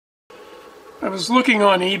I was looking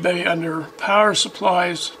on eBay under power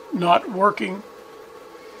supplies not working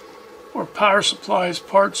or power supplies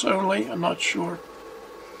parts only, I'm not sure.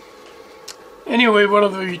 Anyway, one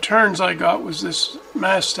of the returns I got was this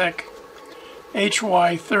Mastech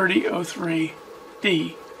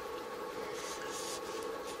HY3003D.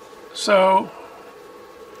 So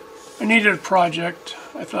I needed a project.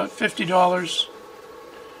 I thought $50,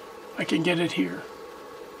 I can get it here.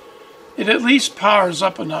 It at least powers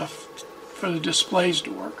up enough for the displays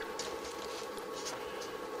to work.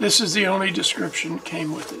 This is the only description that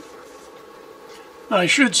came with it. Now I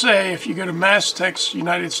should say, if you go to Mastech's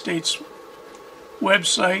United States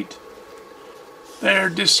website, they're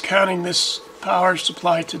discounting this power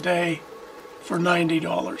supply today for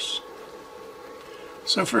 $90.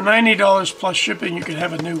 So for $90 plus shipping, you can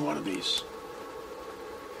have a new one of these.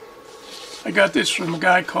 I got this from a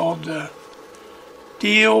guy called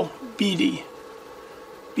Deal Beatty,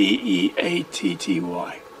 Beatty. I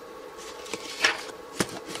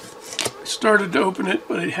started to open it,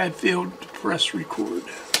 but it had failed to press record.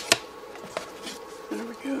 There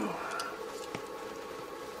we go.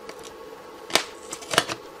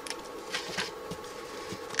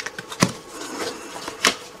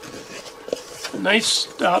 A nice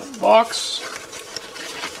stout box.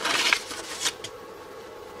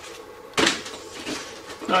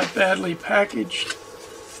 Not badly packaged.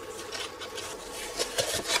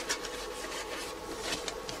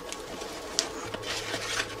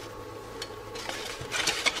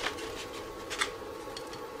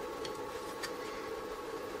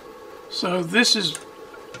 So this is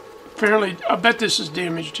fairly, I bet this is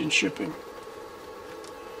damaged in shipping.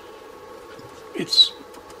 It's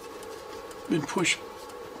been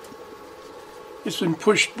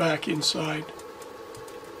pushed back inside.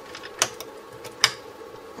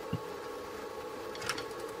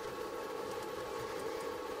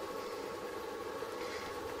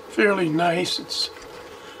 Fairly nice. It's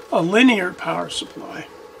a linear power supply,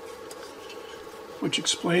 which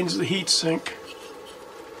explains the heat sink.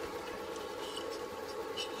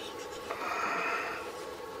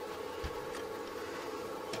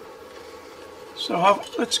 So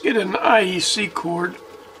let's get an IEC cord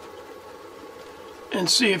and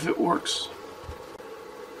see if it works.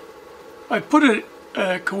 I put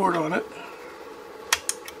a cord on it,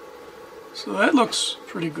 so that looks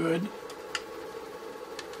pretty good.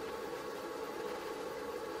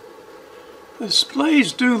 The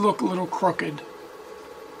displays do look a little crooked,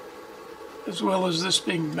 as well as this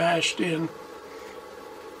being mashed in.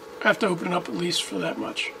 I have to open it up at least for that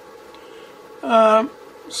much.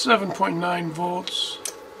 7.9 volts.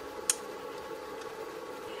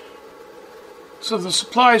 So the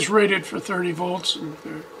supply is rated for 30 volts, and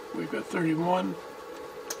we've got 31.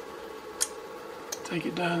 Take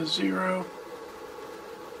it down to 0.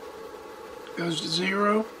 Goes to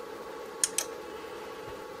 0.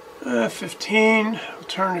 15. We'll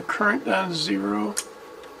turn the current down to 0.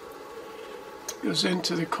 Goes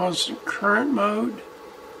into the constant current mode.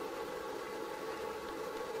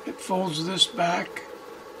 It folds this back.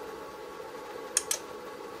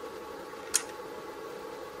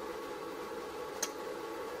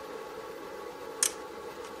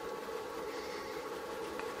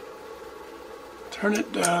 Turn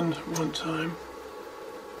it down one time.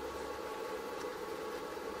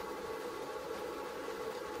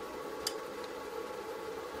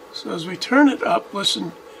 So as we turn it up,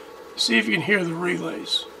 listen, see if you can hear the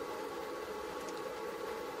relays.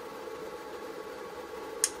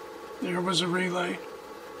 There was a relay.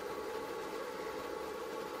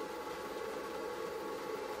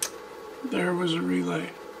 There was a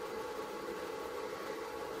relay.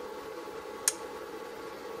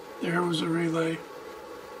 There was a relay.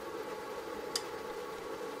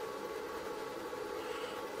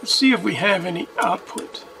 Let's see if we have any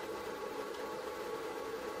output.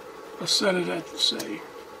 I'll set it at, say,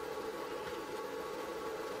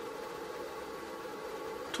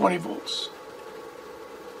 20 volts.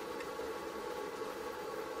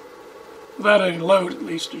 Without any load, at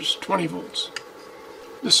least, there's 20 volts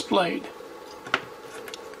displayed.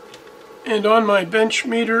 And on my bench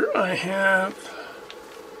meter, I have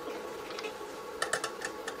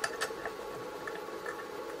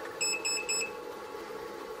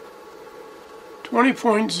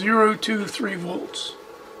 20.023 volts.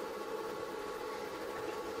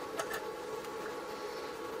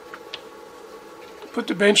 Put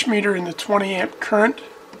the bench meter in the 20 amp current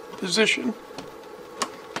position,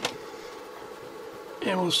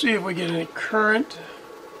 and we'll see if we get any current.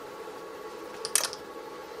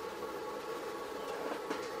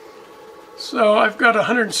 So I've got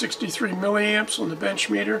 163 milliamps on the bench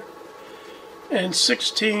meter and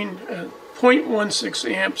 16.2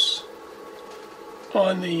 0.16 amps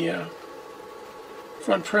on the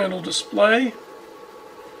front panel display.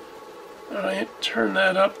 I turn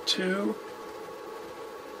that up to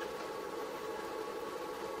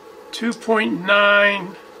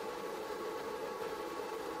 2.9,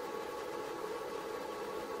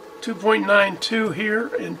 2.92 here,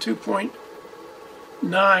 and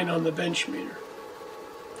 2.9 on the bench meter.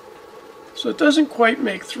 So it doesn't quite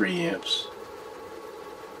make 3 amps,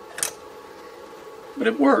 but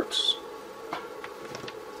it works,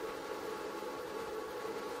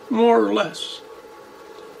 more or less.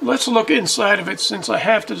 Let's look inside of it, since I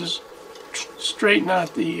have to just straighten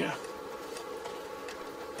out the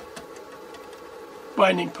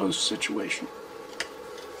binding post situation.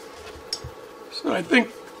 So I think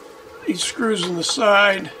these screws on the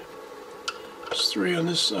side, there's 3 on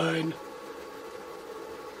this side.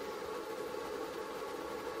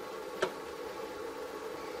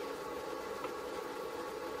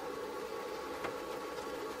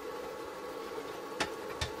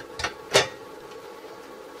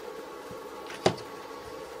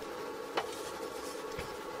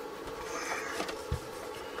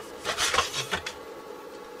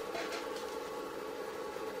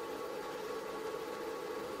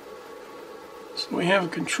 So we have a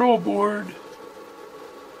control board,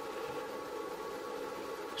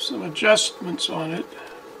 some adjustments on it,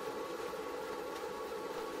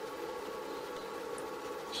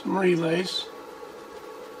 some relays,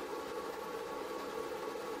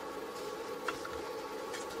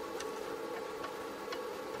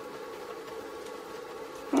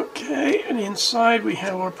 okay, and inside we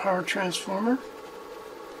have our power transformer.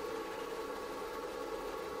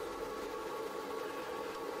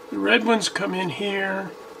 The red ones come in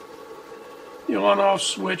here, the on-off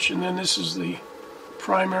switch, and then this is the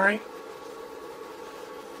primary.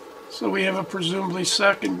 So we have a presumably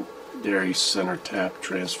secondary center tap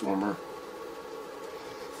transformer.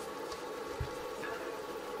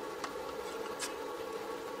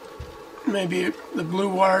 Maybe the blue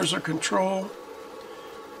wires are control,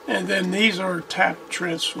 and then these are tap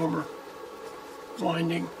transformer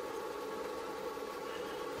winding.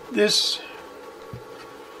 This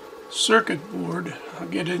circuit board, I'll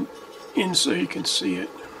get it in so you can see it.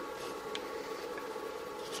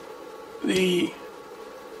 The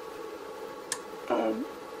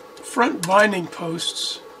front binding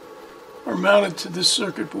posts are mounted to this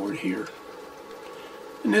circuit board here.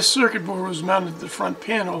 And this circuit board was mounted to the front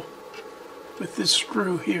panel with this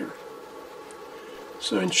screw here.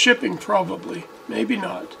 So in shipping, probably, maybe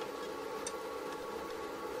not.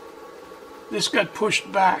 This got pushed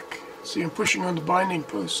back. See, I'm pushing on the binding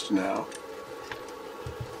posts now.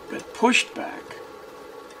 Got pushed back,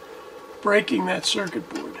 breaking that circuit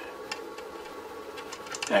board,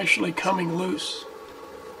 actually coming loose.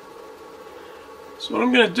 So what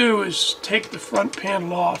I'm going to do is take the front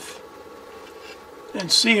panel off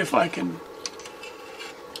and see if I can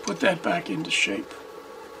put that back into shape.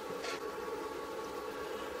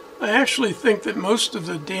 I actually think that most of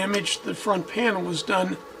the damage to the front panel was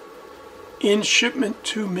done in shipment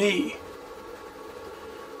to me.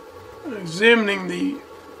 Examining the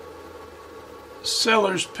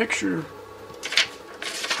seller's picture,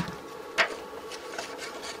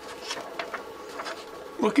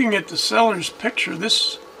 looking at the seller's picture,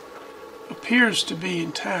 this appears to be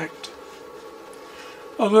intact.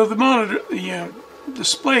 Although the monitor, the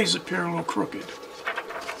displays appear a little crooked.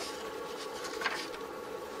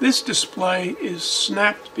 This display is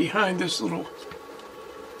snapped behind this little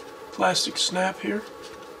plastic snap here.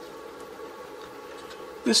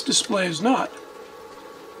 This display is not.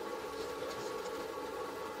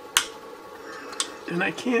 And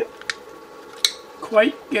I can't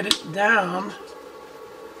quite get it down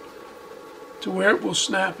to where it will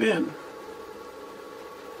snap in.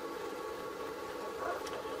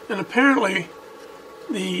 And apparently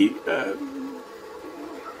the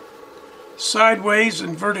sideways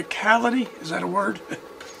and verticality, is that a word?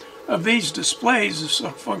 Of these displays is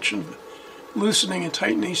some function of loosening and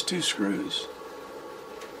tightening these 2 screws.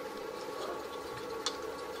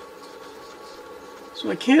 So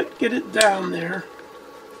I can't get it down there,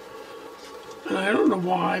 and I don't know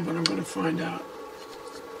why, but I'm going to find out.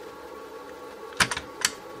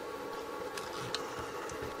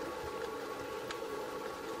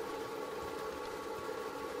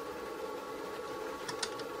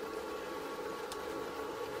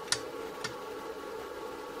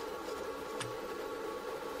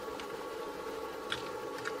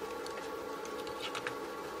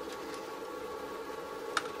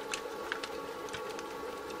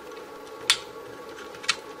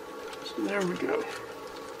 There we go.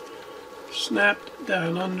 Snapped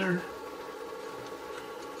down under.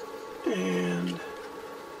 and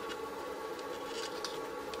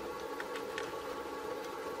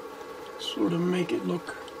sort of make it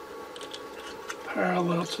look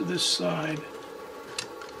parallel to this side.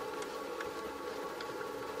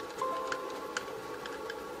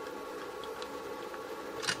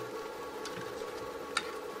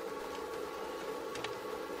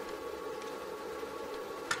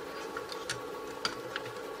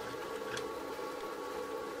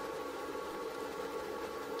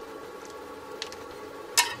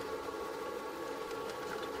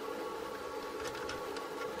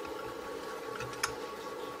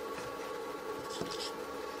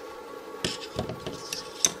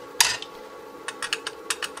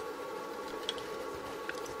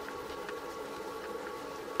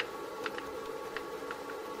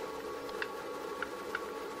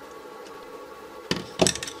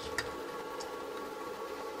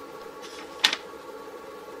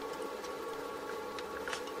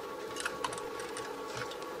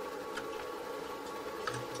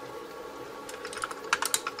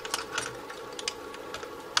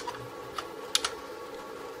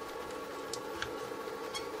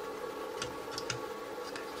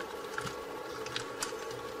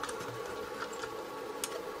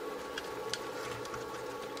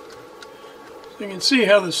 You can see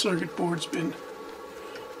how the circuit board's been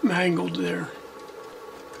mangled there.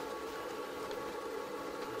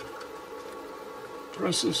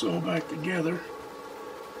 Press this all back together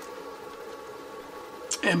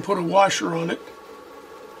and put a washer on it.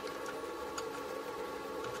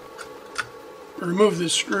 Remove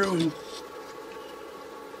this screw, and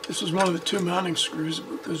this is one of the two mounting screws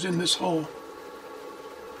that goes in this hole.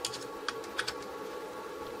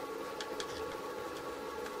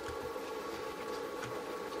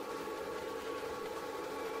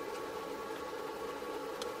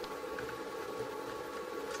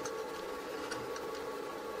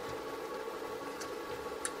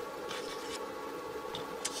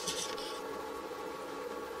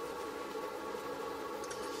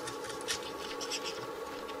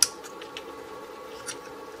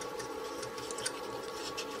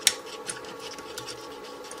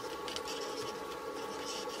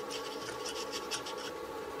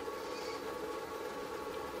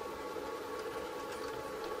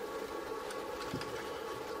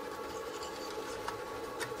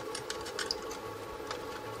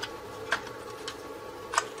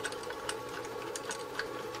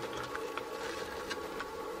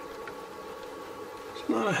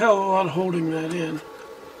 Not a hell of a lot holding that in.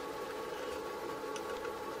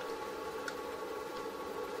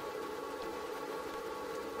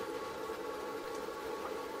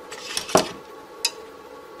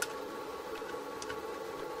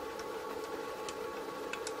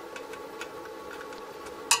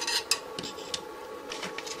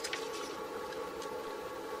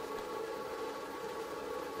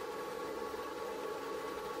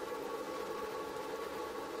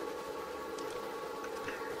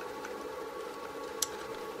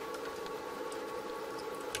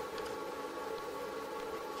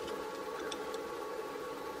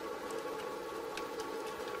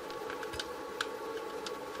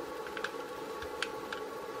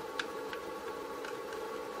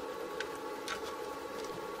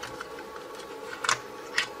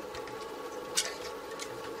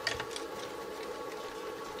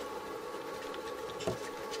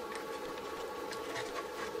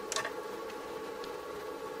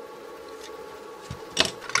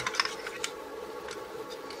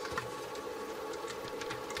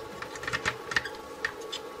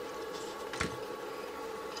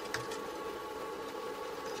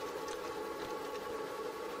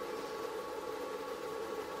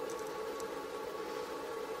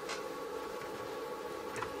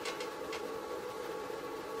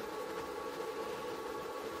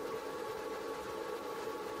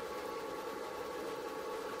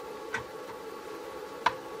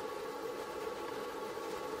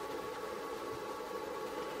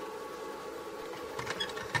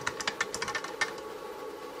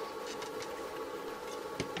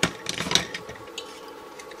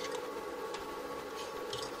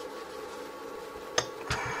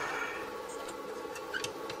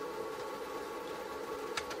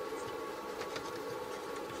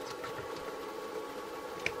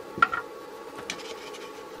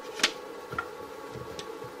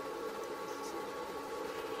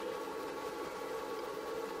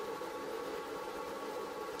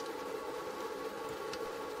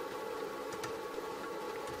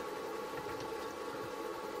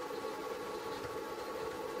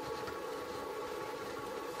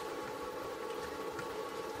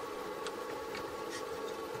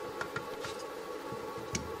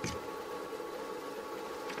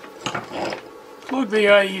 plug the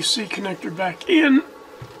IEC connector back in.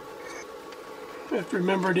 I have to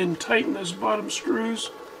remember I didn't tighten those bottom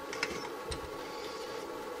screws.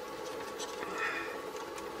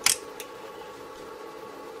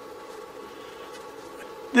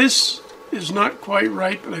 This is not quite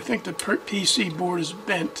right, but I think the PC board is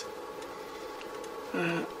bent.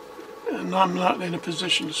 And I'm not in a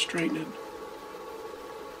position to straighten it.